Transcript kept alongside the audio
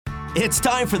It's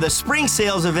time for the spring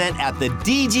sales event at the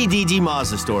DGDG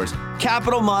Mazda stores.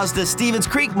 Capital Mazda, Stevens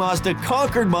Creek Mazda,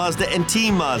 Concord Mazda, and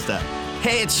Team Mazda.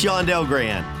 Hey, it's Shondell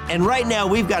Grand. And right now,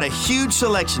 we've got a huge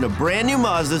selection of brand new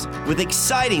Mazdas with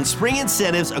exciting spring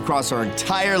incentives across our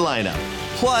entire lineup.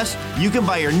 Plus, you can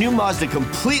buy your new Mazda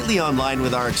completely online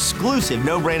with our exclusive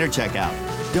no-brainer checkout.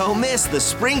 Don't miss the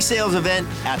spring sales event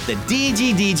at the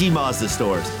DGDG Mazda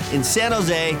stores in San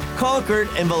Jose, Concord,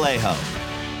 and Vallejo.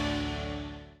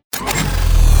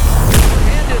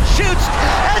 And it shoots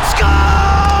and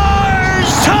scores!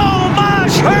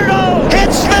 Tomas Hertl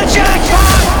hits the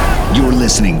jackpot! You're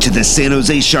listening to the San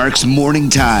Jose Sharks Morning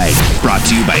Tide, brought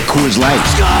to you by Coors Light.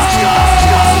 Scores!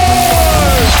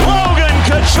 Logan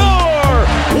Couture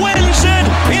wins it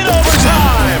in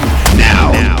overtime!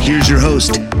 Now, here's your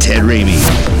host, Ted Ramey.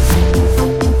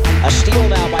 A steal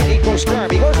now by Nico Sturm.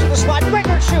 He goes to the slot.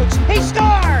 Gregor shoots. He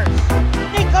scores!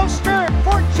 Nico Sturm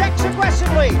forechecks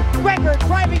aggressively. Gregor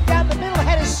driving down the middle,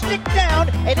 had his stick down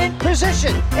and in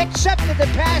position. Accepted the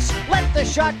pass, let the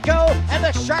shot go, and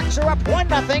the Sharks are up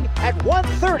 1-0 at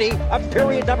 1:30 of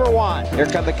period number 1. Here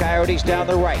come the Coyotes down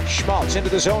the right. Schmaltz into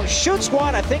the zone, shoots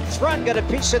one. I think Thrun got a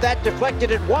piece of that, deflected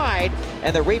it wide,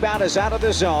 and the rebound is out of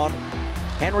the zone.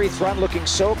 Henry Thrun looking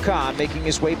so calm, making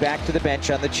his way back to the bench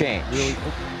on the change.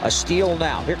 A steal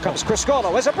now. Here comes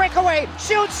Criscolo as a breakaway.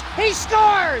 Shoots. He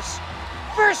scores!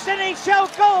 First NHL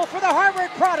goal for the Harvard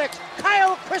product,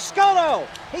 Kyle Criscolo.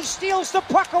 He steals the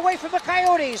puck away from the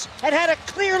Coyotes and had a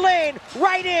clear lane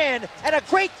right in, and a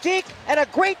great deke and a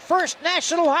great first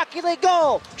National Hockey League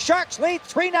goal. Sharks lead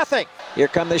 3-0. Here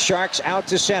come the Sharks out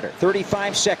to center.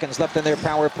 35 seconds left in their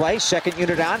power play. Second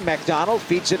unit on. McDonald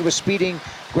feeds it to a speeding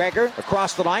Gregor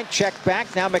across the line. Check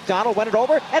back. Now McDonald went it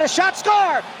over and a shot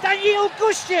score. Daniil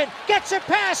Gushchin gets a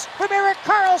pass from Erik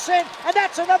Karlsson, and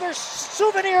that's another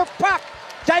souvenir puck.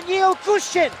 Daniil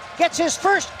Gushchin gets his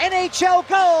first NHL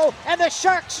goal, and the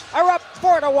Sharks are up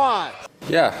 4-1.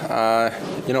 Yeah,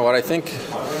 you know what, I think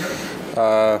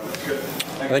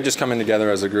just coming together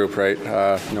as a group, right?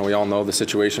 We all know the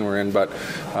situation we're in, but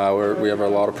we have a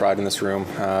lot of pride in this room.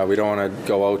 We don't want to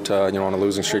go out, on a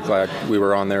losing streak like we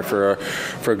were on there for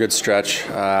a good stretch.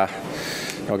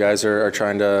 Guys are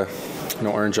trying to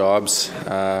earn jobs,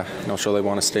 show they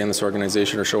want to stay in this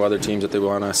organization or show other teams that they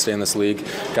want to stay in this league.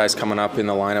 Guys coming up in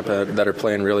the lineup that are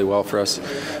playing really well for us.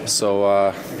 So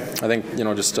I think,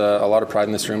 just a lot of pride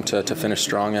in this room to finish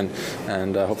strong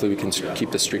and hopefully we can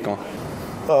keep this streak going.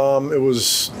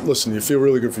 You feel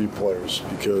really good for you players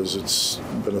because it's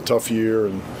been a tough year,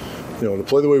 and, to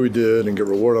play the way we did and get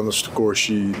reward on the score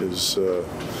sheet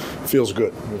feels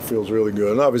good. It feels really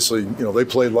good. And obviously, they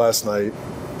played last night.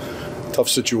 Tough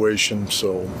situation,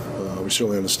 so we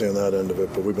certainly understand that end of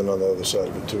it, but we've been on the other side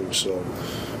of it too. So,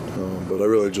 but I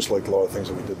really just liked a lot of things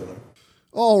that we did tonight.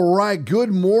 All right,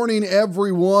 good morning,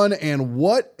 everyone, and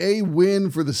what a win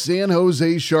for the San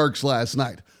Jose Sharks last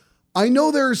night. I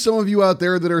know there are some of you out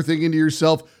there that are thinking to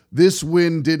yourself, this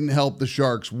win didn't help the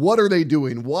Sharks. What are they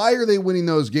doing? Why are they winning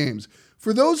those games?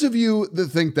 For those of you that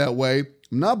think that way,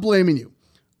 I'm not blaming you.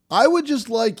 I would just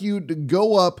like you to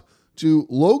go up to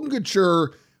Logan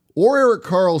Couture or Erik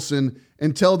Karlsson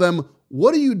and tell them,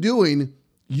 what are you doing?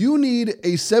 You need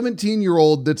a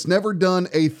 17-year-old that's never done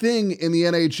a thing in the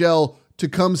NHL to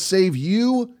come save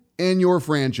you and your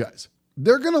franchise.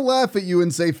 They're going to laugh at you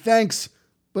and say, thanks,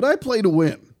 but I play to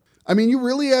win. I mean, you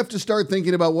really have to start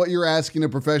thinking about what you're asking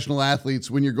of professional athletes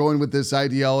when you're going with this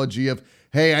ideology of,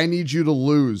 hey, I need you to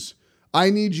lose. I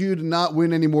need you to not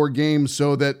win any more games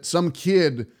so that some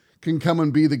kid can come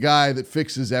and be the guy that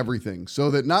fixes everything, so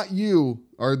that not you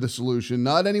are the solution,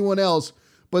 not anyone else,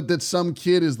 but that some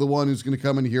kid is the one who's going to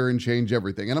come in here and change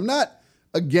everything. And I'm not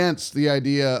against the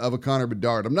idea of a Connor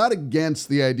Bedard. I'm not against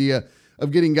the idea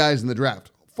of getting guys in the draft.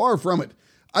 Far from it.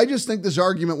 I just think this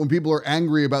argument when people are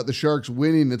angry about the Sharks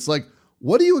winning, it's like,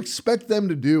 what do you expect them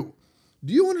to do?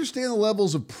 Do you understand the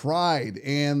levels of pride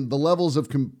and the levels of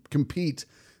compete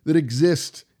that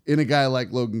exist in a guy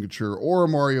like Logan Couture or a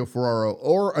Mario Ferraro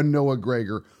or a Noah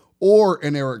Gregor or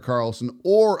an Erik Karlsson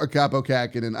or a Kaapo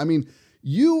Kähkönen? I mean,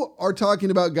 you are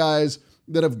talking about guys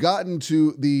that have gotten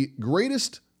to the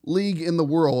greatest league in the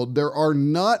world. There are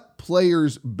not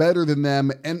players better than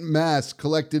them en masse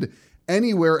collected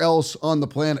anywhere else on the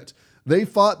planet. They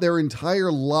fought their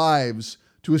entire lives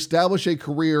to establish a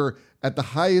career at the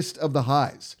highest of the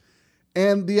highs.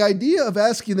 And the idea of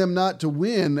asking them not to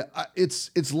win,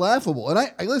 it's laughable. And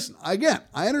I listen, again,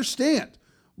 I understand.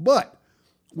 But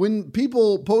when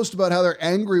people post about how they're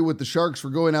angry with the Sharks for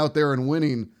going out there and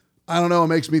winning, I don't know, it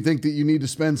makes me think that you need to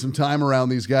spend some time around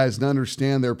these guys and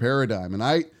understand their paradigm.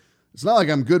 And it's not like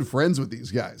I'm good friends with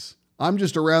these guys. I'm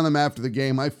just around them after the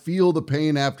game. I feel the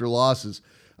pain after losses.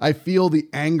 I feel the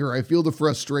anger. I feel the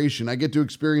frustration. I get to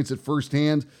experience it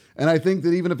firsthand. And I think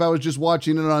that even if I was just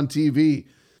watching it on TV,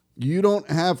 you don't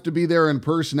have to be there in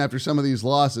person after some of these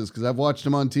losses, because I've watched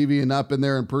them on TV and not been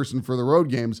there in person for the road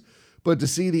games. But to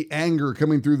see the anger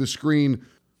coming through the screen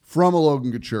from a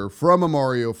Logan Couture, from a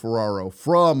Mario Ferraro,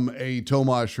 from a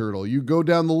Tomas Hertl, you go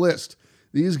down the list.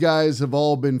 These guys have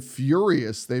all been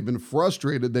furious. They've been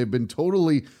frustrated. They've been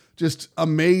totally just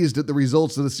amazed at the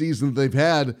results of the season that they've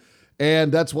had.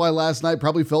 And that's why last night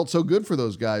probably felt so good for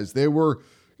those guys. They were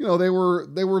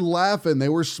laughing. They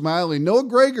were smiling. Noah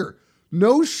Gregor,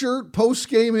 no shirt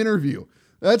post-game interview.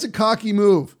 That's a cocky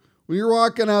move. When you're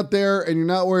walking out there and you're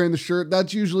not wearing the shirt,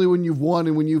 that's usually when you've won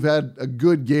and when you've had a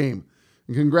good game.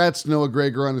 And congrats to Noah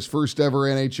Gregor on his first ever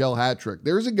NHL hat trick.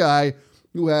 There's a guy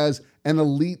who has an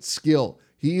elite skill.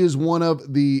 He is one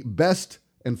of the best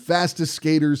and fastest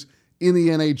skaters in the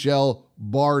NHL,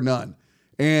 bar none.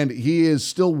 And he is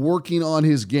still working on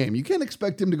his game. You can't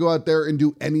expect him to go out there and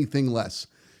do anything less.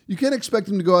 You can't expect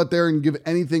him to go out there and give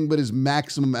anything but his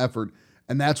maximum effort.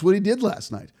 And that's what he did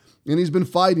last night. And he's been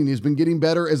fighting. He's been getting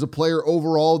better as a player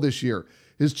overall this year.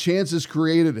 His chances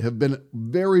created have been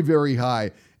very, very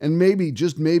high. And maybe,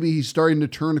 just maybe, he's starting to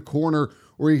turn a corner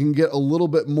where he can get a little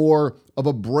bit more of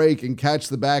a break and catch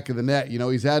the back of the net. You know,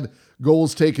 he's had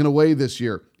goals taken away this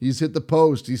year. He's hit the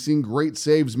post. He's seen great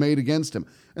saves made against him.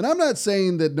 And I'm not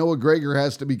saying that Noah Gregor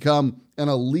has to become an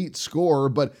elite scorer,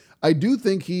 but I do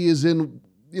think he is in,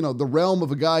 the realm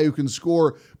of a guy who can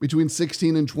score between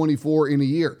 16 and 24 in a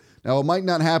year. Now, it might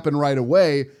not happen right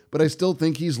away, but I still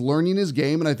think he's learning his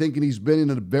game, and I think he's been in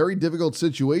a very difficult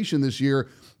situation this year,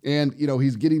 and,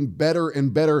 he's getting better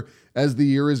and better as the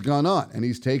year has gone on. And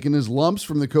he's taken his lumps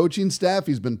from the coaching staff.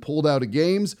 He's been pulled out of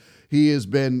games. He has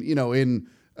been, in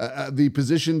the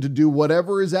position to do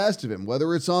whatever is asked of him,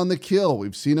 whether it's on the kill.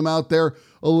 We've seen him out there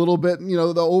a little bit, the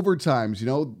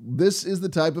overtimes. This is the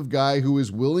type of guy who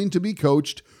is willing to be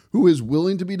coached, who is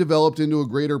willing to be developed into a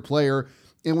greater player.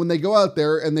 And when they go out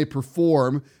there and they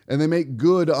perform and they make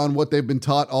good on what they've been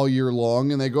taught all year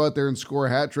long and they go out there and score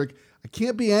a hat trick, I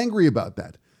can't be angry about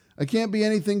that. I can't be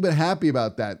anything but happy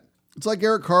about that. It's like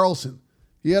Erik Karlsson.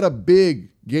 He had a big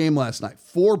game last night,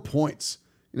 4 points.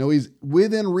 He's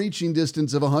within reaching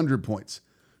distance of 100 points.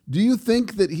 Do you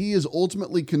think that he is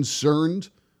ultimately concerned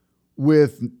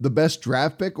with the best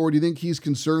draft pick, or do you think he's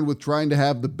concerned with trying to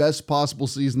have the best possible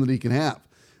season that he can have?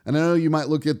 And I know you might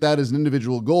look at that as an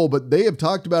individual goal, but they have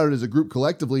talked about it as a group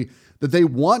collectively that they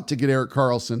want to get Erik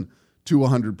Karlsson to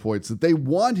 100 points, that they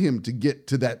want him to get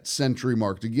to that century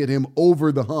mark, to get him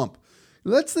over the hump.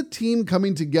 That's the team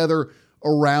coming together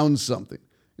around something.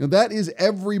 That is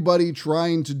everybody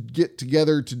trying to get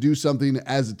together to do something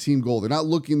as a team goal. They're not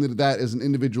looking at that as an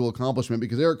individual accomplishment,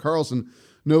 because Erik Karlsson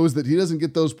knows that he doesn't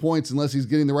get those points unless he's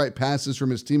getting the right passes from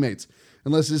his teammates,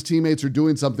 unless his teammates are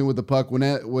doing something with the puck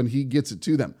when he gets it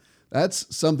to them.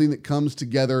 That's something that comes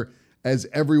together as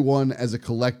everyone, as a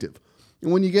collective.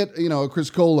 And when you get, a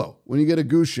Chris Colo, when you get a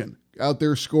Gushin out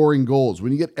there scoring goals,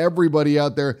 when you get everybody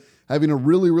out there having a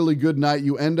really, really good night,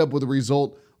 you end up with a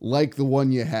result like the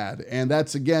one you had. And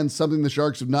that's, again, something the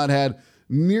Sharks have not had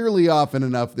nearly often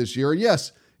enough this year. And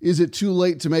yes, is it too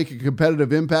late to make a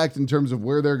competitive impact in terms of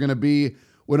where they're going to be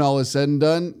when all is said and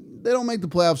done? They don't make the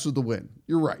playoffs with the win.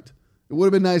 You're right. It would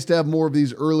have been nice to have more of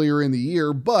these earlier in the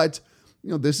year, but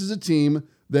this is a team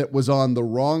that was on the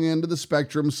wrong end of the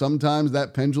spectrum. Sometimes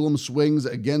that pendulum swings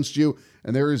against you,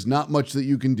 and there is not much that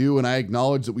you can do. And I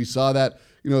acknowledge that we saw that,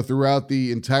 throughout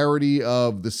the entirety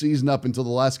of the season up until the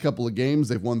last couple of games.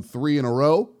 They've won 3 in a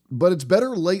row, but it's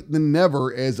better late than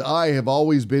never, as I have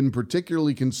always been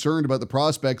particularly concerned about the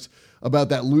prospects about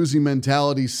that losing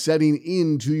mentality setting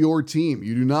into your team.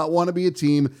 You do not want to be a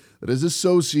team that is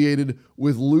associated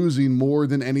with losing more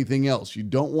than anything else. You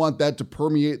don't want that to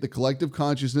permeate the collective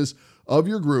consciousness of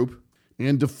your group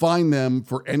and define them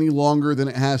for any longer than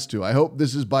it has to. I hope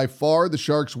this is by far the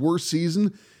Sharks' worst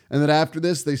season, and that after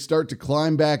this, they start to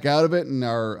climb back out of it and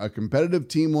are a competitive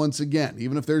team once again,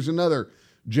 even if there's another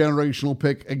generational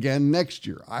pick again next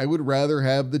year. I would rather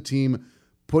have the team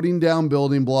putting down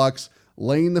building blocks,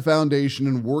 laying the foundation,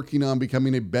 and working on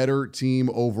becoming a better team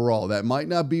overall. That might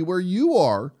not be where you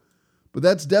are, but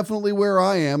that's definitely where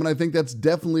I am, and I think that's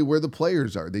definitely where the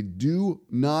players are. They do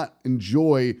not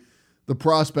enjoy the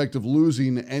prospect of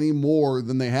losing any more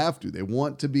than they have to. They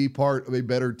want to be part of a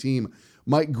better team.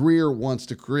 Mike Greer wants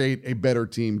to create a better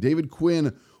team. David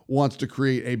Quinn wants to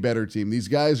create a better team. These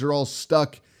guys are all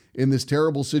stuck in this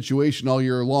terrible situation all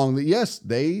year long that, yes,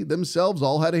 they themselves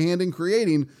all had a hand in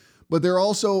creating, but they're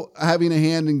also having a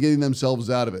hand in getting themselves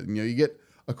out of it. And, you get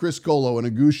a Chris Colo and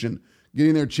a Gushin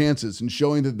getting their chances and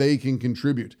showing that they can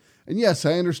contribute. And yes,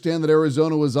 I understand that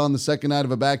Arizona was on the second night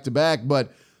of a back-to-back,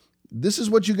 but this is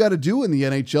what you got to do in the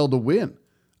NHL to win.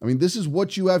 I mean, this is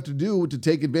what you have to do to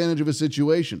take advantage of a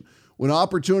situation. When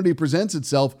opportunity presents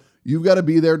itself, you've got to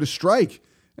be there to strike.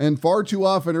 And far too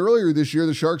often earlier this year,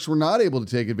 the Sharks were not able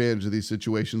to take advantage of these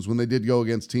situations when they did go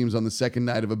against teams on the second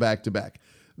night of a back-to-back.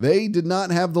 They did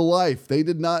not have the life. They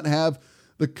did not have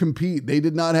the compete. They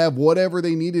did not have whatever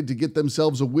they needed to get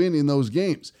themselves a win in those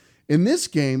games. In this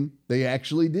game, they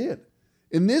actually did.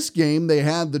 In this game, they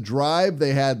had the drive,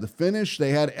 they had the finish,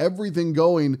 they had everything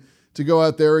going to go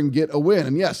out there and get a win.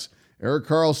 And yes, Erik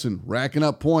Karlsson racking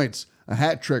up points, a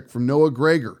hat trick from Noah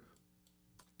Gregor.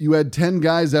 You had 10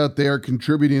 guys out there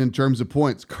contributing in terms of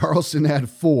points. Karlsson had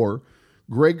 4,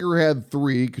 Gregor had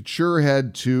 3, Couture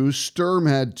had 2, Sturm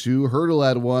had 2, Hertl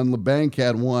had 1, LeBanc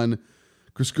had 1,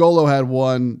 Criscolo had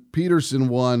 1, Peterson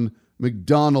 1,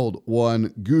 McDonald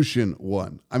 1, Gushin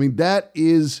 1. I mean, that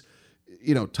is,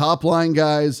 top line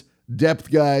guys,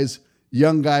 depth guys,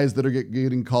 young guys that are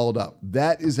getting called up.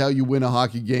 That is how you win a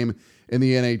hockey game in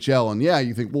the NHL. And yeah,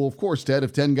 you think, well, of course, Ted,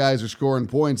 if 10 guys are scoring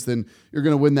points, then you're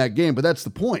going to win that game. But that's the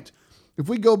point. If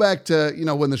we go back to,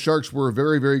 when the Sharks were a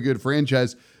very, very good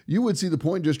franchise, you would see the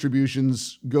point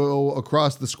distributions go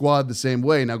across the squad the same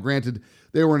way. Now, granted,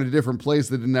 they were in a different place.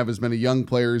 They didn't have as many young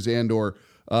players and or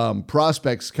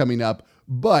prospects coming up,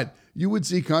 but you would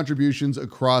see contributions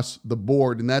across the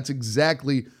board. And that's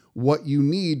exactly what you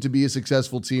need to be a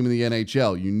successful team in the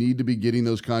NHL. You need to be getting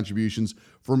those contributions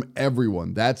from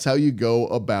everyone. That's how you go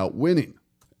about winning.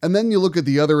 And then you look at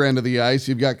the other end of the ice.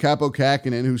 You've got Capo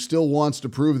Kakinen, who still wants to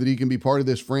prove that he can be part of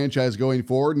this franchise going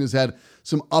forward and has had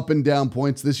some up and down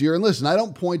points this year. And listen, I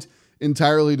don't point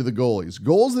entirely to the goalies.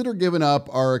 Goals that are given up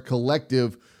are a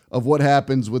collective of what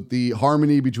happens with the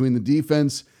harmony between the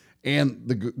defense and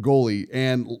the goalie.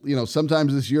 And,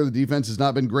 sometimes this year the defense has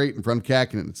not been great in front of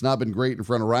Kakinen. It's not been great in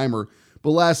front of Reimer.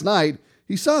 But last night,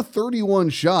 he saw 31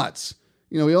 shots.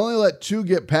 He only let 2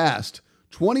 get past,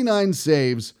 29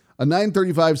 saves, a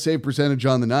 .935 save percentage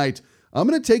on the night. I'm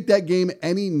going to take that game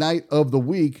any night of the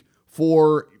week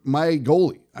for my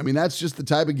goalie. I mean, that's just the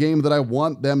type of game that I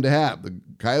want them to have. The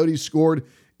Coyotes scored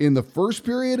in the first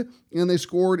period, and they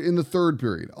scored in the third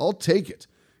period. I'll take it.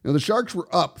 The Sharks were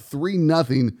up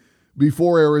 3-0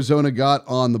 before Arizona got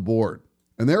on the board.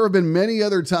 And there have been many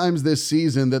other times this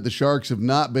season that the Sharks have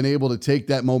not been able to take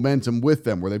that momentum with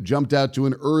them, where they've jumped out to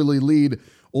an early lead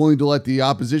only to let the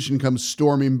opposition come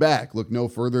storming back. Look no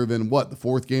further than the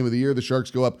fourth game of the year. The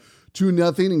Sharks go up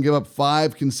 2-0 and give up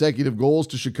 5 consecutive goals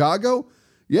to Chicago.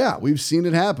 Yeah, we've seen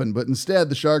it happen, but instead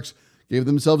the Sharks gave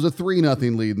themselves a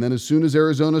 3-0 lead. And then as soon as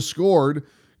Arizona scored,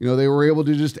 they were able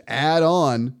to just add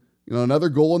on, another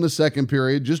goal in the second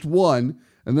period, just one.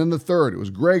 And then the third, it was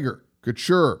Gregor,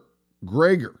 Couture,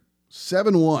 Gregor,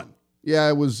 7-1. Yeah,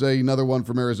 it was another one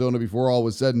from Arizona before all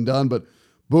was said and done, but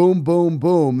boom, boom,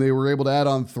 boom. They were able to add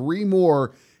on 3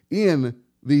 more in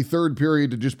the third period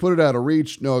to just put it out of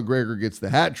reach. Noah Gregor gets the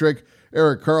hat trick.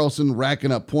 Erik Karlsson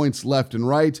racking up points left and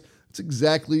right. It's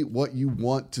exactly what you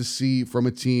want to see from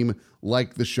a team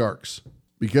like the Sharks.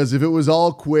 Because if it was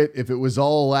all quit, if it was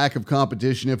all lack of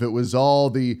competition, if it was all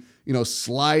the,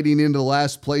 sliding into the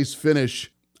last place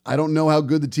finish, I don't know how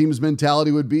good the team's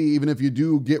mentality would be, even if you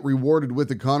do get rewarded with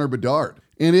a Connor Bedard.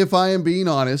 And if I am being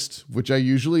honest, which I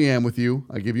usually am with you,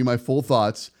 I give you my full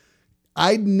thoughts,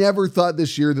 I'd never thought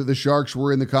this year that the Sharks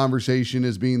were in the conversation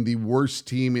as being the worst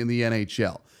team in the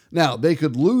NHL. Now, they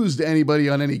could lose to anybody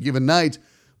on any given night,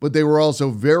 but they were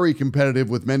also very competitive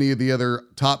with many of the other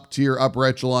top-tier upper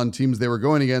echelon teams they were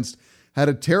going against, had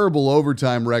a terrible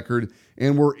overtime record,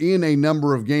 and were in a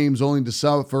number of games only to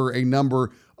suffer a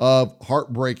number of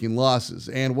heartbreaking losses.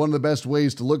 And one of the best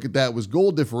ways to look at that was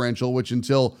goal differential, which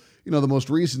until, the most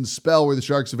recent spell where the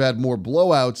Sharks have had more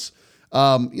blowouts,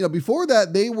 before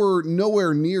that, they were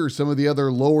nowhere near some of the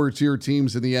other lower tier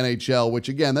teams in the NHL, which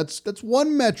again, that's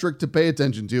one metric to pay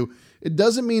attention to. It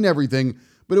doesn't mean everything,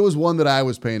 but it was one that I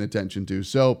was paying attention to.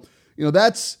 So,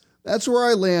 that's where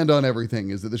I land on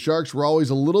everything, is that the Sharks were always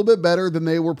a little bit better than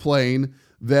they were playing,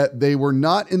 that they were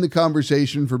not in the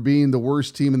conversation for being the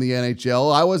worst team in the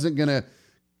NHL. I wasn't going to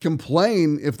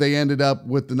complain if they ended up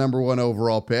with the number 1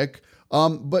 overall pick.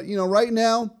 But, right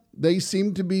now, they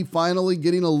seem to be finally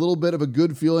getting a little bit of a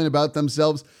good feeling about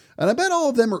themselves. And I bet all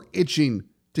of them are itching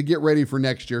to get ready for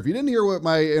next year. If you didn't hear what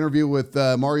my interview with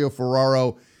Mario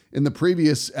Ferraro in the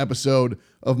previous episode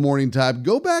of Morning Time,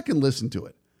 go back and listen to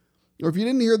it. Or if you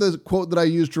didn't hear the quote that I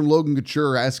used from Logan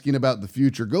Couture asking about the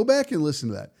future, go back and listen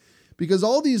to that. Because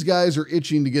all these guys are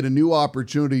itching to get a new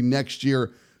opportunity next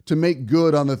year to make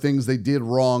good on the things they did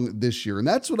wrong this year. And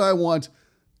that's what I want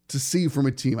to see from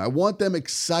a team. I want them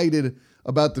excited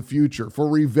about the future, for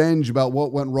revenge about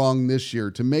what went wrong this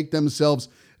year, to make themselves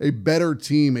a better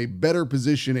team, a better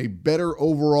position, a better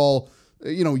overall,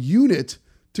 unit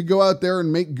to go out there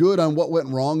and make good on what went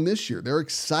wrong this year. They're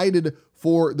excited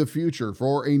for the future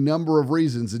for a number of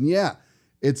reasons. And yeah,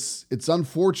 it's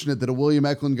unfortunate that a William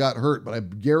Eklund got hurt, but I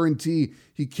guarantee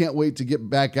he can't wait to get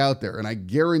back out there. And I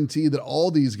guarantee that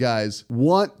all these guys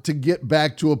want to get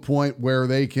back to a point where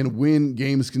they can win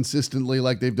games consistently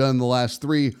like they've done the last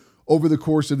 3 over the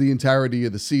course of the entirety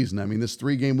of the season. I mean, this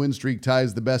 3-game win streak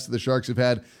ties the best the Sharks have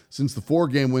had since the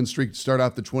 4-game win streak to start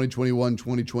off the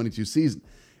 2021-2022 season.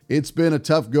 It's been a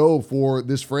tough go for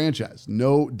this franchise,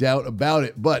 no doubt about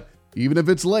it. But even if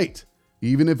it's late,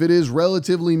 even if it is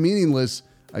relatively meaningless,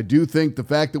 I do think the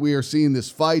fact that we are seeing this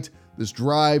fight, this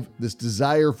drive, this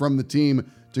desire from the team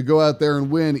to go out there and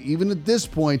win, even at this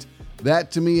point,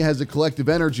 that to me has a collective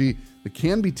energy that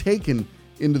can be taken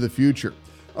into the future.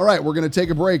 All right, we're going to take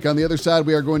a break. On the other side,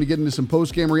 we are going to get into some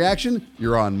post-game reaction.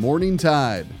 You're on Morning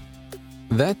Tide.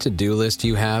 That to-do list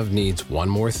you have needs one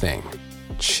more thing: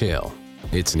 chill.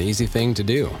 It's an easy thing to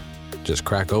do. Just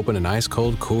crack open an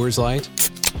ice-cold Coors Light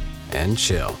and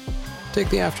chill. Take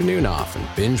the afternoon off and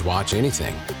binge watch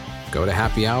anything. Go to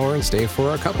happy hour and stay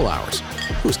for a couple hours.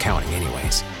 Who's counting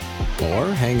anyways?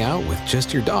 Or hang out with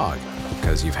just your dog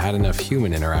because you've had enough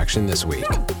human interaction this week.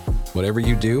 Whatever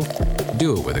you do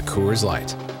it with a Coors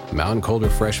Light. Mountain cold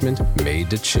refreshment made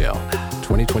to chill.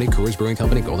 2020 Coors Brewing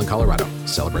Company, Golden, Colorado.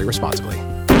 Celebrate responsibly.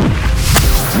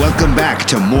 Welcome back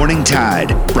to Morning Tide,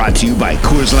 brought to you by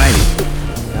Coors Light.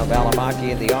 Now Valimaki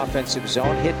in the offensive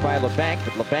zone, hit by LeBanc,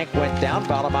 but LeBanc went down.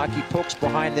 Valimaki pokes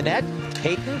behind the net.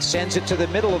 Hayton sends it to the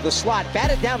middle of the slot.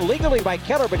 Batted down legally by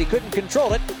Keller, but he couldn't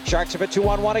control it. Sharks have a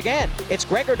 2-on-1 again. It's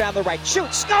Gregor down the right.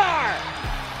 Shoot, score!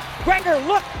 Gregor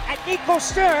looked at Nico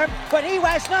Sturm, but he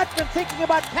has not been thinking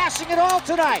about passing at all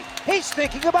tonight. He's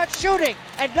thinking about shooting.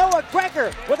 And Noah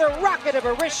Gregor, with a rocket of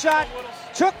a wrist shot,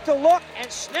 took the look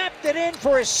and snapped it in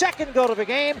for his 2nd goal of the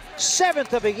game,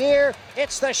 7th of the year.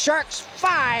 It's the Sharks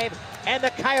 5 and the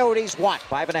Coyotes 1.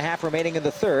 5.5 remaining in the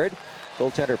 3rd.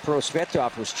 Goaltender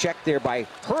Prosvetov was checked there by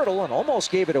Hurdle and almost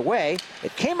gave it away.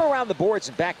 It came around the boards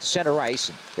and back to center ice.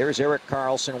 And there's Erik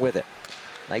Karlsson with it.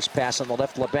 Nice pass on the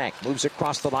left. LeBanc moves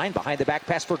across the line. Behind the back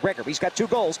pass for Gregor. He's got 2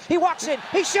 goals. He walks in.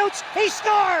 He shoots. He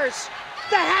scores.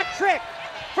 The hat trick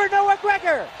for Noah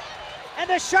Gregor. And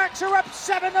the Sharks are up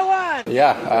 7-1.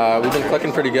 Yeah, we've been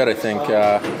clicking pretty good, I think.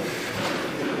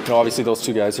 Obviously those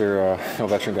 2 guys are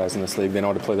veteran guys in this league. They know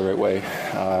how to play the right way.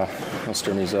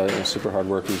 Sturmey's super hard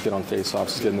worker. He's good on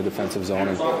face-offs. He's good in the defensive zone.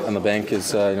 And on the bank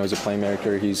is he's a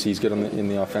playmaker. He's good in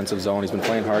the offensive zone. He's been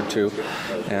playing hard too,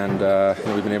 and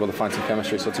we've been able to find some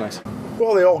chemistry. So it's nice.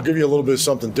 Well, they all give you a little bit of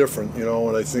something different,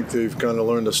 and I think they've kind of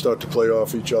learned to start to play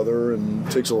off each other, and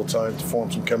it takes a little time to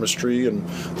form some chemistry, and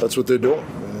that's what they're doing.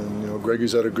 And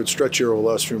Greggy's had a good stretch here over the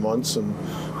last few months, and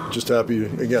just happy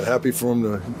for him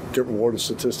to get rewarded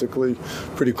statistically.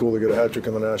 Pretty cool to get a hat trick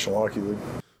in the National Hockey League.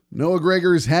 Noah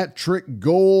Gregor's hat trick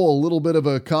goal. A little bit of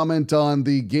a comment on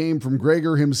the game from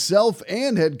Gregor himself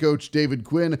and head coach David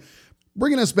Quinn,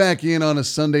 bringing us back in on a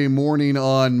Sunday morning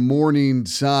on Morning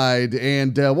Tide,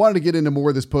 and wanted to get into more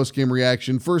of this post-game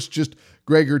reaction. First, just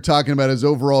Gregor talking about his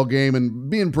overall game and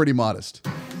being pretty modest.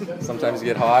 Sometimes you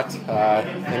get hot,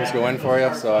 things go in for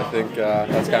you, so I think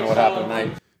that's kind of what happened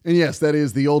tonight. And yes, that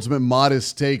is the ultimate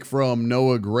modest take from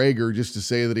Noah Gregor, just to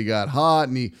say that he got hot,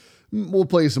 and we'll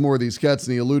play some more of these cuts,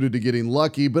 and he alluded to getting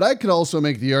lucky. But I could also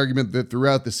make the argument that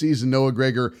throughout the season, Noah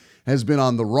Gregor has been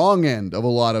on the wrong end of a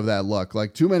lot of that luck.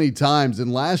 Like too many times,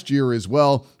 and last year as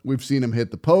well, we've seen him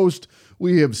hit the post.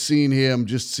 We have seen him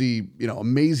just see,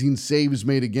 amazing saves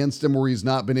made against him where he's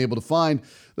not been able to find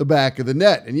the back of the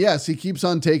net. And yes, he keeps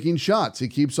on taking shots. He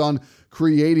keeps on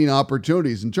creating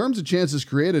opportunities. In terms of chances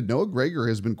created, Noah Gregor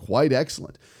has been quite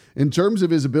excellent. In terms of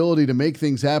his ability to make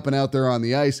things happen out there on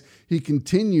the ice, he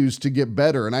continues to get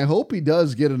better. And I hope he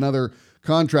does get another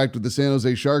contract with the San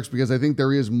Jose Sharks, because I think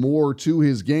there is more to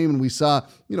his game. And we saw,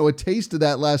 a taste of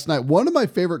that last night. One of my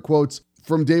favorite quotes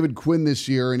from David Quinn this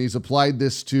year, and he's applied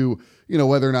this to,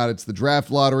 whether or not it's the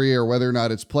draft lottery or whether or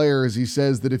not it's players, he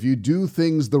says that if you do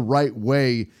things the right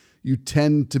way, you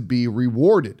tend to be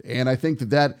rewarded. And I think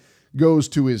that goes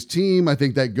to his team. I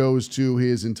think that goes to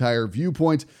his entire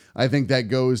viewpoint. I think that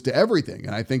goes to everything.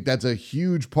 And I think that's a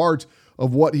huge part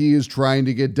of what he is trying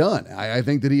to get done. I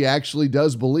think that he actually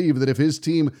does believe that if his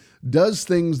team does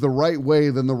things the right way,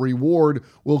 then the reward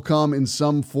will come in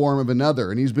some form of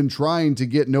another. And he's been trying to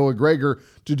get Noah Gregor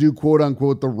to do quote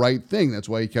unquote the right thing. That's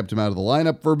why he kept him out of the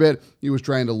lineup for a bit. He was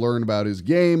trying to learn about his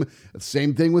game.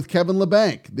 Same thing with Kevin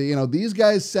LeBanc. These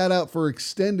guys sat out for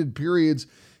extended periods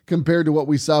compared to what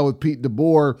we saw with Pete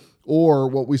DeBoer or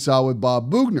what we saw with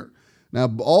Bob Bugner. Now,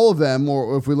 all of them,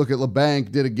 or if we look at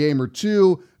LeBanc, did a game or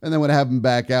two and then would have him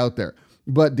back out there.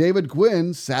 But David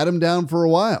Quinn sat him down for a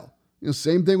while.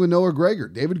 Same thing with Noah Gregor.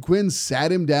 David Quinn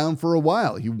sat him down for a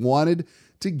while. He wanted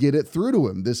to get it through to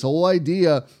him. This whole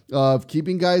idea of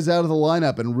keeping guys out of the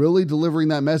lineup and really delivering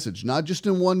that message, not just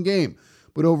in one game,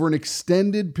 but over an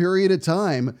extended period of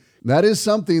time, that is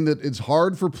something that it's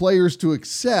hard for players to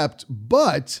accept,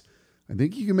 but I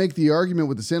think you can make the argument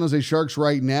with the San Jose Sharks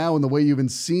right now and the way you've been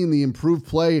seeing the improved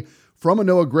play from a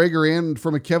Noah Gregor and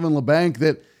from a Kevin LeBanc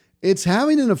that it's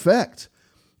having an effect.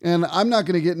 And I'm not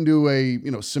going to get into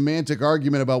a semantic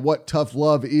argument about what tough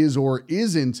love is or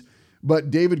isn't,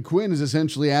 but David Quinn is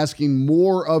essentially asking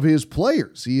more of his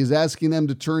players. He is asking them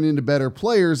to turn into better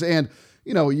players. And,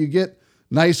 you get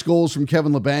nice goals from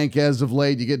Kevin LeBanc as of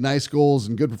late. You get nice goals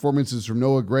and good performances from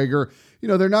Noah Gregor.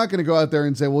 They're not going to go out there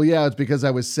and say, well, yeah, it's because I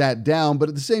was sat down. But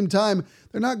at the same time,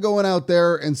 they're not going out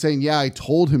there and saying, yeah, I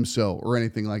told him so or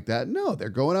anything like that. No, they're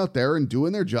going out there and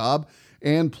doing their job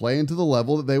and playing to the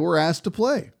level that they were asked to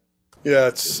play. Yeah,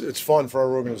 it's fun for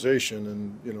our organization.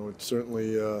 And, it's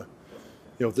certainly,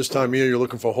 this time of year, you're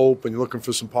looking for hope and you're looking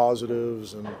for some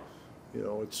positives. And,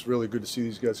 it's really good to see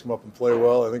these guys come up and play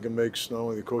well. I think it makes not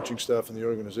only the coaching staff and the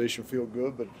organization feel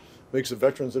good, but makes the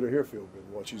veterans that are here feel good.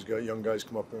 Watch these young guys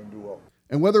come up there and do well.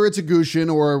 And whether it's a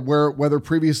Gushin or whether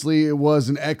previously it was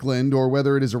an Eklund or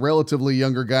whether it is a relatively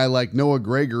younger guy like Noah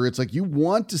Gregor, it's like you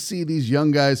want to see these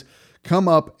young guys come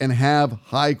up and have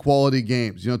high-quality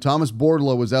games. Thomas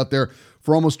Bordeleau was out there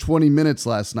for almost 20 minutes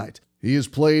last night. He has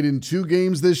played in 2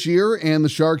 games this year, and the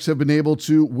Sharks have been able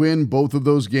to win both of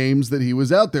those games that he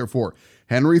was out there for.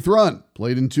 Henry Thrun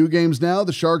played in 2 games now.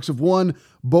 The Sharks have won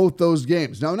both those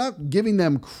games. Now, I'm not giving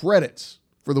them credits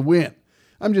for the win.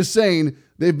 I'm just saying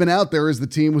they've been out there as the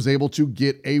team was able to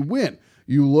get a win.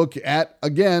 You look at,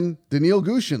 again, Daniil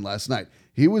Gushin last night.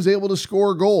 He was able to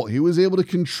score a goal. He was able to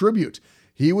contribute.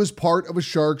 He was part of a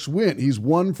Sharks win. He's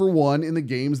 1 for 1 in the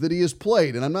games that he has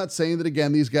played. And I'm not saying that,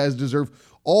 again, these guys deserve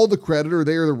all the credit or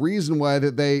they are the reason why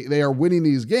that they are winning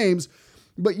these games.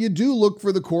 But you do look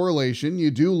for the correlation.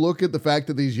 You do look at the fact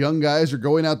that these young guys are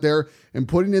going out there and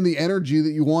putting in the energy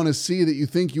that you want to see, that you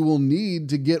think you will need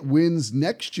to get wins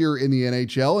next year in the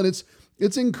NHL. And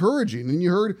it's encouraging. And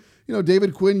you heard,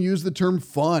 David Quinn use the term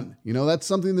fun. That's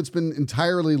something that's been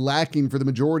entirely lacking for the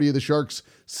majority of the Sharks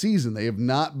season. They have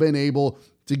not been able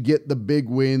to get the big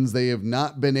wins. They have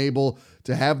not been able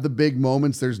to have the big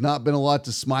moments. There's not been a lot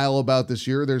to smile about this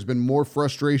year. There's been more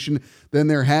frustration than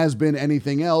there has been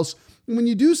anything else. And when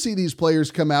you do see these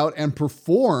players come out and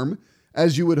perform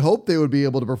as you would hope they would be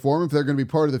able to perform if they're going to be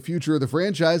part of the future of the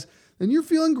franchise, then you're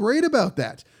feeling great about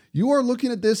that. You are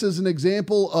looking at this as an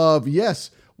example of, yes,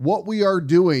 what we are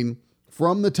doing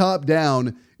from the top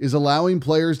down is allowing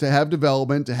players to have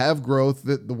development, to have growth,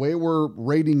 that the way we're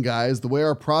rating guys, the way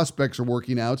our prospects are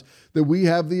working out, that we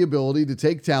have the ability to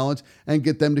take talent and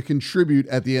get them to contribute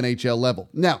at the NHL level.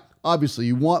 Now, obviously,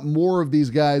 you want more of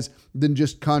these guys than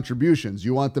just contributions.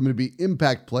 You want them to be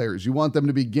impact players. You want them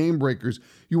to be game breakers.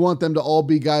 You want them to all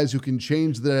be guys who can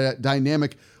change the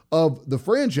dynamic of the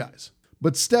franchise.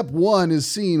 But step one is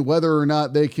seeing whether or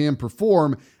not they can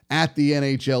perform at the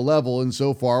NHL level. And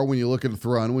so far, when you look at a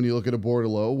Thrun, when you look at a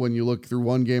Bordeleau, when you look through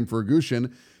one game for a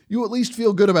Gushin, you at least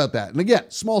feel good about that. And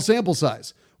again, small sample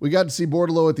size. We got to see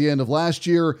Bordeleau at the end of last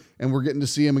year, and we're getting to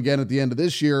see him again at the end of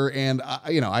this year. And,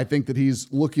 I think that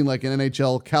he's looking like an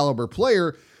NHL caliber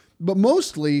player. But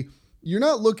mostly, you're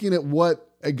not looking at what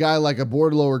a guy like a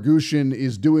Bordeleau or Gushin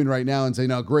is doing right now and saying,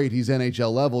 oh, great, he's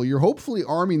NHL level. You're hopefully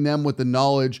arming them with the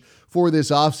knowledge for this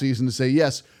offseason to say,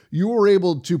 yes, you were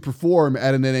able to perform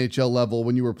at an NHL level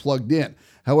when you were plugged in.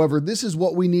 However, this is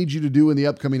what we need you to do in the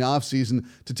upcoming offseason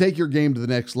to take your game to the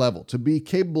next level, to be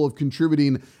capable of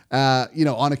contributing,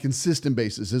 on a consistent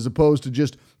basis, as opposed to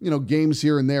just, games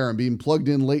here and there and being plugged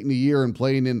in late in the year and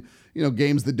playing in,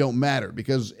 games that don't matter,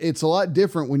 because it's a lot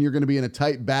different when you're going to be in a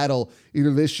tight battle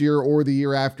either this year or the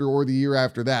year after or the year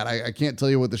after that. I can't tell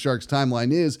you what the Sharks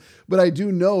timeline is, but I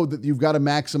do know that you've got to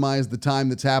maximize the time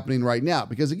that's happening right now,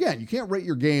 because again, you can't rate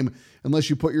your game unless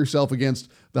you put yourself against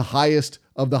the highest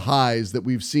of the highs that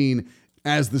we've seen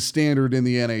as the standard in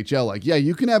the NHL. Like, yeah,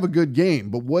 you can have a good game,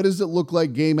 but what does it look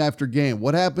like game after game?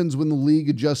 What happens when the league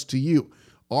adjusts to you?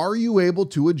 Are you able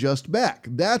to adjust back?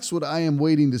 That's what I am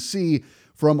waiting to see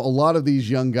from a lot of these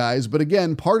young guys. But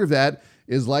again, part of that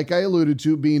is, like I alluded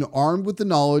to, being armed with the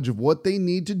knowledge of what they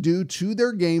need to do to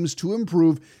their games to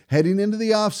improve heading into the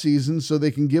offseason so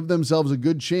they can give themselves a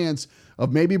good chance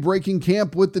of maybe breaking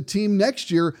camp with the team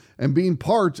next year and being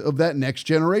part of that next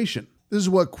generation. This is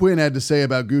what Quinn had to say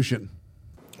about Gushin.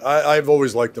 I've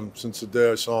always liked him since the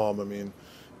day I saw him. I mean,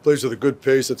 plays with a good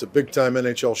pace. That's a big-time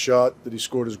NHL shot that he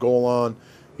scored his goal on.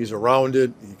 He's around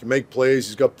it. He can make plays.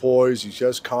 He's got poise. He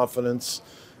has confidence.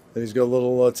 And he's got a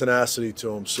little tenacity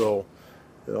to him. So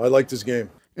I liked his game.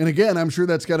 And again, I'm sure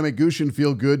that's got to make Gushin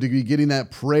feel good to be getting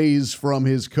that praise from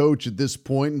his coach at this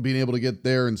point and being able to get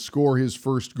there and score his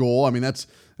first goal. I mean, that's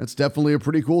definitely a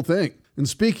pretty cool thing. And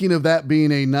speaking of that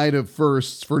being a night of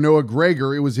firsts, for Noah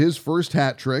Gregor, it was his first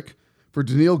hat trick. For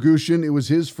Daniil Gushin, it was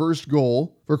his first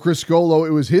goal. For Chris Golo,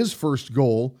 it was his first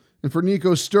goal. And for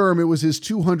Nico Sturm, it was his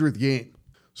 200th game.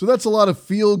 So that's a lot of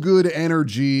feel-good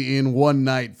energy in one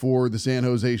night for the San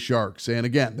Jose Sharks. And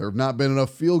again, there have not been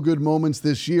enough feel-good moments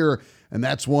this year, and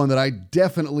that's one that I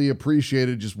definitely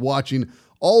appreciated, just watching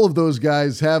all of those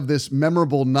guys have this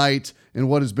memorable night in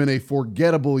what has been a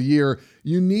forgettable year.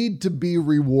 You need to be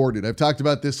rewarded. I've talked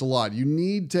about this a lot. You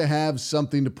need to have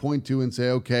something to point to and say,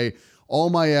 okay, all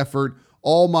my effort,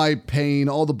 all my pain,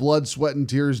 all the blood, sweat, and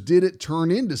tears, did it turn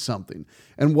into something?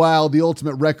 And while the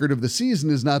ultimate record of the season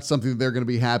is not something that they're going to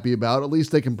be happy about, at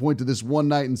least they can point to this one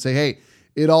night and say, hey,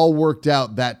 it all worked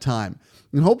out that time.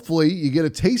 And hopefully you get a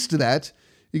taste of that,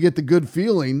 you get the good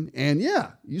feeling, and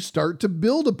yeah, you start to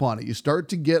build upon it. You start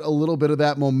to get a little bit of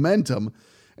that momentum,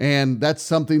 and that's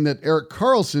something that Erik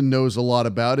Karlsson knows a lot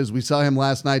about, as we saw him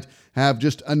last night have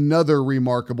just another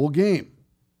remarkable game.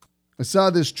 I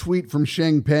saw this tweet from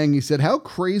Sheng Peng. He said, how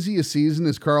crazy a season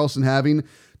is Karlsson having?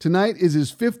 Tonight is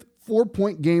his 5th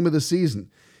 4-point game of the season.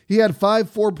 He had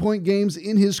 5 4-point games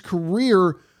in his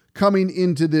career coming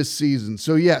into this season.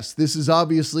 So yes, this is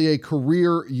obviously a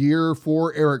career year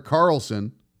for Erik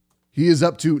Karlsson. He is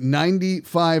up to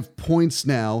 95 points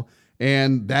now,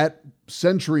 and that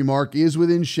century mark is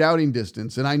within shouting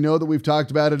distance. And I know that we've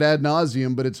talked about it ad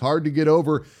nauseum, but it's hard to get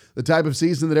over the type of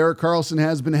season that Erik Karlsson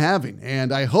has been having.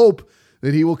 And I hope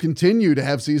that he will continue to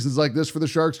have seasons like this for the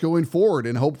Sharks going forward.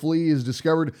 And hopefully he has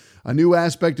discovered a new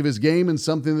aspect of his game and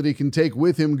something that he can take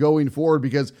with him going forward,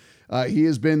 because he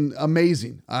has been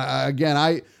amazing.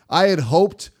 I had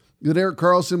hoped that Erik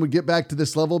Karlsson would get back to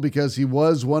this level because he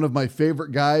was one of my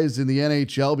favorite guys in the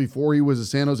NHL before he was a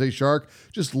San Jose Shark.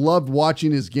 Just loved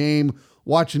watching his game,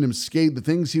 watching him skate, the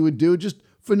things he would do, just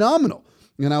phenomenal.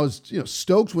 And I was,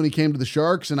 stoked when he came to the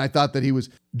Sharks, and I thought that he was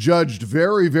judged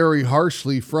very, very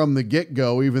harshly from the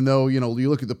get-go, even though, you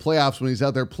look at the playoffs when he's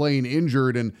out there playing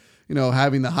injured and,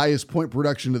 having the highest point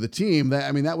production of the team.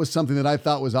 That was something that I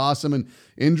thought was awesome, and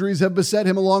injuries have beset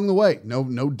him along the way.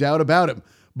 No doubt about him.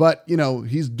 But,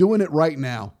 he's doing it right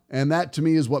now, and that to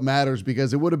me is what matters,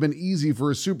 because it would have been easy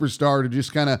for a superstar to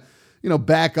just kind of,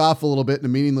 back off a little bit in a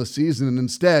meaningless season, and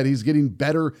instead he's getting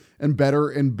better and better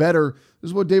and better. This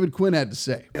is what David Quinn had to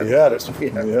say. He had it. He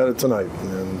had it tonight.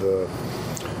 And,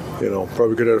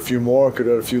 probably could have had a few more. Could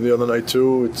have had a few the other night,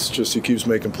 too. It's just he keeps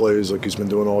making plays like he's been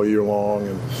doing all year long.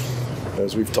 And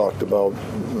as we've talked about,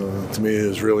 to me,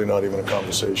 it's really not even a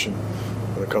conversation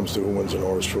when it comes to who wins an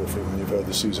Norris Trophy. When you've had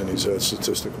the season he's had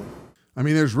statistically.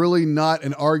 There's really not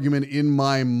an argument in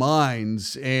my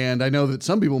mind, and I know that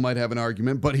some people might have an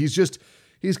argument, but he's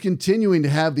continuing to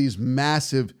have these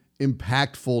massive,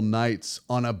 impactful nights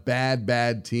on a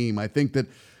bad team. I think that,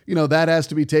 that has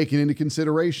to be taken into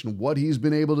consideration, what he's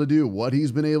been able to do, what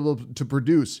he's been able to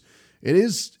produce.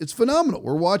 It's phenomenal.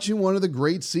 We're watching one of the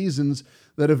great seasons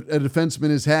that a defenseman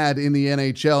has had in the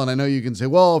NHL, and I know you can say,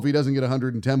 well, if he doesn't get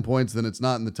 110 points, then it's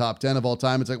not in the top 10 of all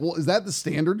time. It's like, well, is that the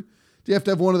standard? Do you have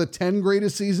to have one of the 10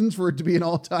 greatest seasons for it to be an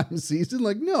all-time season?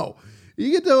 Like, no.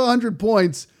 You get to 100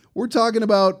 points, we're talking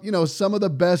about, some of the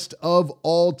best of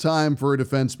all time for a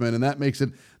defenseman, and that makes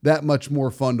it that much more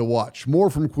fun to watch.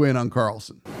 More from Quinn on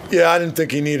Karlsson. Yeah, I didn't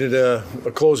think he needed a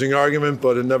closing argument,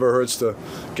 but it never hurts to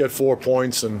get 4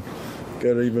 points and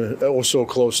get even so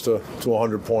close to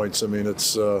 100 points.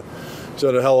 It's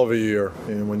had a hell of a year,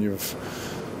 and when you've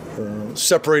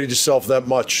separated yourself that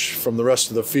much from the rest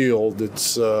of the field,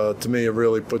 it's to me it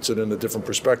really puts it in a different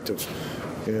perspective.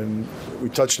 And we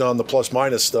touched on the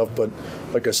plus-minus stuff, but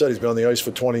like I said, he's been on the ice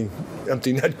for 20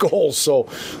 empty net goals, so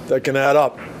that can add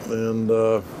up. And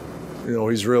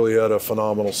he's really had a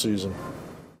phenomenal season.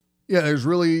 Yeah, there's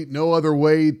really no other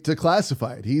way to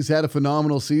classify it. He's had a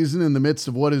phenomenal season in the midst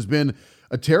of what has been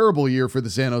a terrible year for the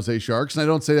San Jose Sharks. And I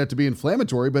don't say that to be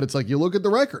inflammatory, but it's like you look at the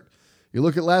record. You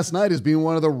look at last night as being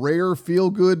one of the rare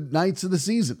feel-good nights of the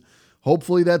season.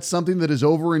 Hopefully that's something that is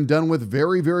over and done with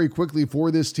very, very quickly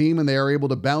for this team, and they are able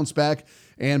to bounce back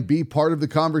and be part of the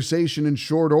conversation in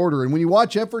short order. And when you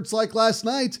watch efforts like last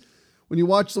night, when you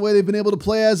watch the way they've been able to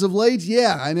play as of late,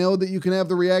 yeah, I know that you can have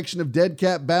the reaction of dead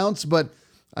cat bounce, but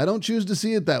I don't choose to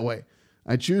see it that way.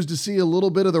 I choose to see a little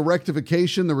bit of the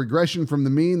rectification, the regression from the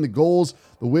mean, the goals,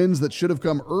 the wins that should have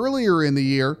come earlier in the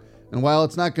year. And while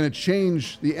it's not going to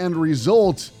change the end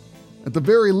result, at the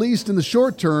very least in the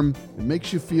short term, it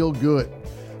makes you feel good.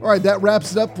 All right, that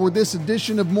wraps it up for this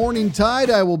edition of Morning Tide.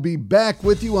 I will be back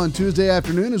with you on Tuesday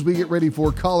afternoon as we get ready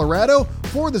for Colorado.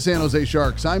 For the San Jose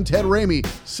Sharks, I'm Ted Ramey,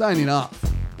 signing off.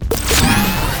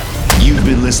 You've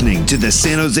been listening to the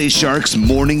San Jose Sharks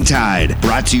Morning Tide,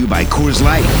 brought to you by Coors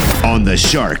Light on the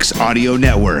Sharks Audio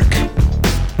Network.